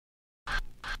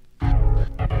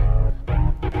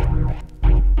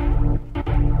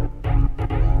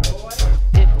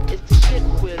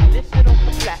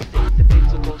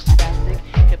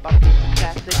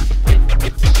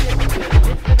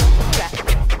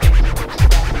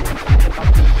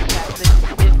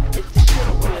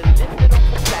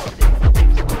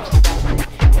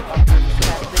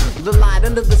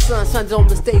sons on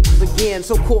the stages again.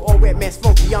 So cool, all red man's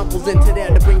funky uncles into there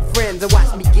to bring friends and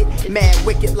watch me get mad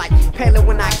wicked like Pele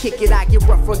when I kick it. I get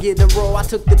rough, rugged and raw. I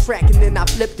took the track and then I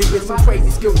flipped it with some crazy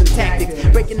skills and tactics.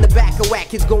 Breaking the back of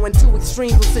whack is going too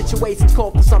extreme when situations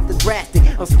call for something drastic.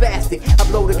 I'm spastic. I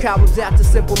blow the cowards out to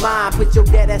simple mind. Put your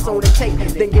dead ass on the tape,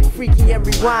 then get freaky and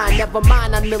rewind. Never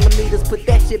mind 9 millimeters, put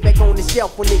that shit back on the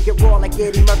shelf when they get raw like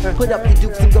Eddie Murphy. Put up your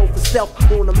dukes and go for self.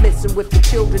 On a mission with the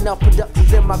children of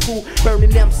productions in my crew,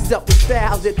 burning MCs up with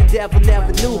styles that the devil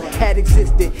never knew had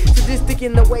existed. Sadistic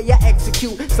in the way I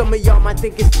execute. Some of y'all might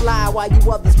think it's fly, while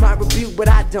you others might rebuke, but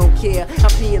I don't care.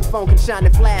 I'm being funk and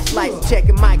shining flashlights,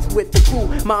 checking mics with the crew.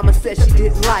 Mama said she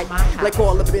didn't like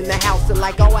all up in the house at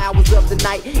like all hours of the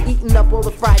night, eating up all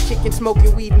the fried chicken,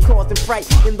 smoking weed and causing fright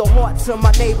in the hearts of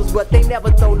my neighbors, but they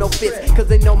never throw no fits, cause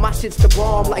they know my shit's the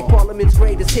bomb like Parliament's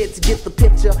greatest hits. Get the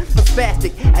picture? I'm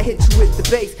spastic. I hit you with the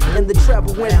bass and the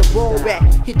treble when the roll back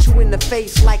hit you in the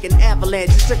face like an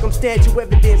avalanche. Circumstantial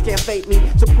evidence can't fake me,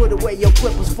 so put away your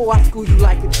clippers before I school you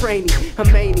like a trainee.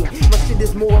 I'm mania. My shit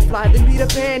is more fly than Peter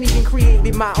Pan. Even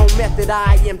created my own method.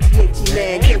 I am THE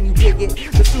man. Can you dig it?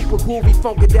 The super groovy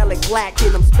funkadelic black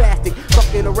kid. I'm spastic.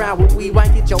 Fucking around with weed. Why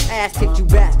get your ass kicked, you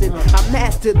bastard? I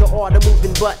mastered the art of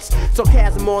moving butts.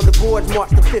 Sarcasm on the boards. March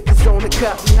the 5th is on the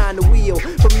cut behind the wheel.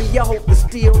 For me, I hope to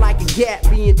steal like a gap,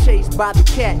 being chased by the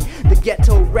cat. The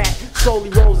ghetto rat slowly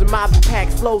rolls in my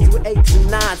packs, flows with 8s and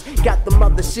 9s. Got the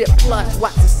mothership plush,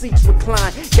 watch the seats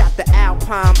recline. Got the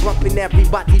Alpine bumping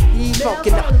everybody, be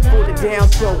funkin' up for the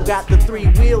downstroke. Got the 3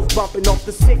 wheels bumping off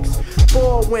the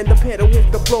 6-4 when the pedal hits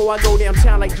the floor. I go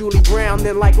downtown like Julie Brown,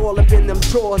 then like all up in them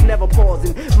drawers, never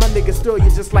pausing. My niggas still you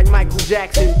just like Michael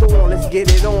Jackson. Thorn, let's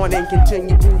get it on and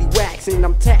continue booty waxing.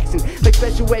 I'm taxing like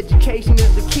special education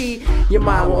is the key. Your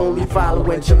mind will only follow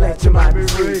when you let your mind be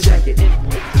free. Check it.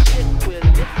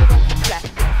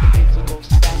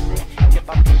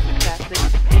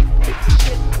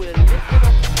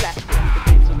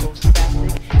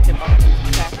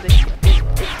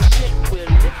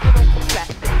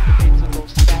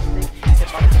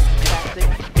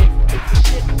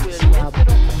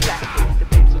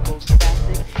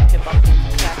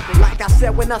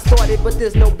 When I started, but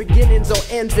there's no beginnings or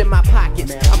ends in my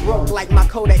pockets. I'm broke like my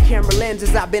Kodak camera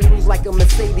lenses. I've been loose like a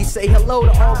Mercedes. Say hello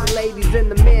to all the ladies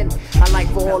and the men. I like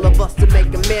for all of us to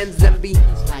make amends and be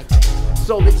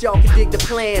so that y'all can dig the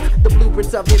plans, the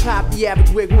blueprints of hip-hop. The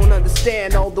average wig won't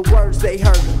understand all the words they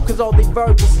heard, cause all they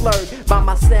verbs are slurred by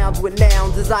my sounds with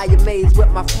nouns. As I amaze with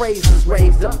my phrases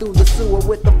raised up through the sewer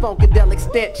with the funkadelic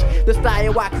stench. The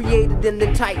style I created and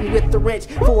then tightened with the wrench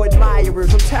for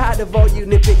admirers. I'm tired of all you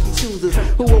nitpicky choosers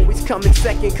who always come in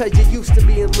second, cause you used to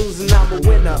be losing. I'm a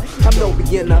winner, I'm no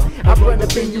beginner. I run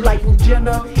up in you like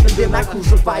Jenner, and then I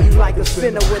crucify you like a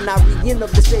sinner. When I re-enter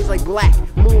the shades like Black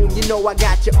Moon, you know I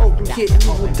got you open, kid.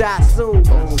 You will die soon.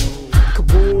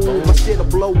 Kaboom, my shit'll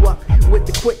blow up with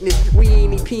the quickness. We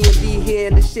ain't EPMD here,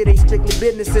 and this shit ain't strictly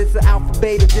business. It's the Alpha,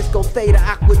 Beta, Disco, Theta,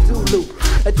 Aqua, Zulu.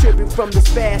 A tribute from the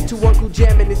Spaz to Uncle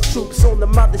Jam and his troops on the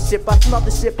mothership. I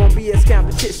smother ship on BS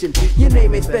competition. Your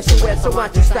name ain't special ed, so why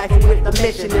don't you stifle with the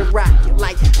mission and rock it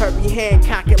like Herbie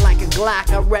Hancock it like a Glock.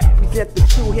 I represent the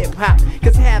true hip hop,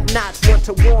 cause have-nots want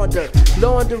to wander,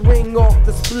 laundering off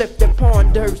the spliff that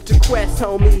ponders to quest,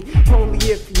 homie. Only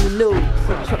if you knew.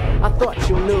 I thought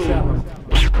you knew.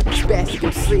 Spaztik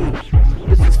MC.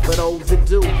 This is for those that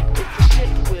do.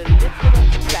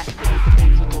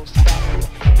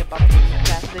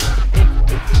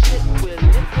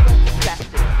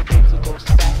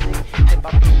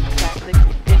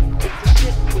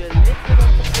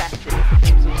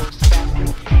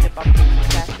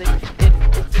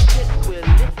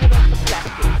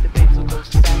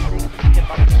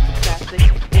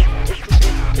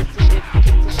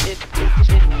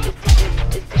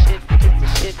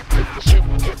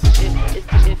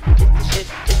 It's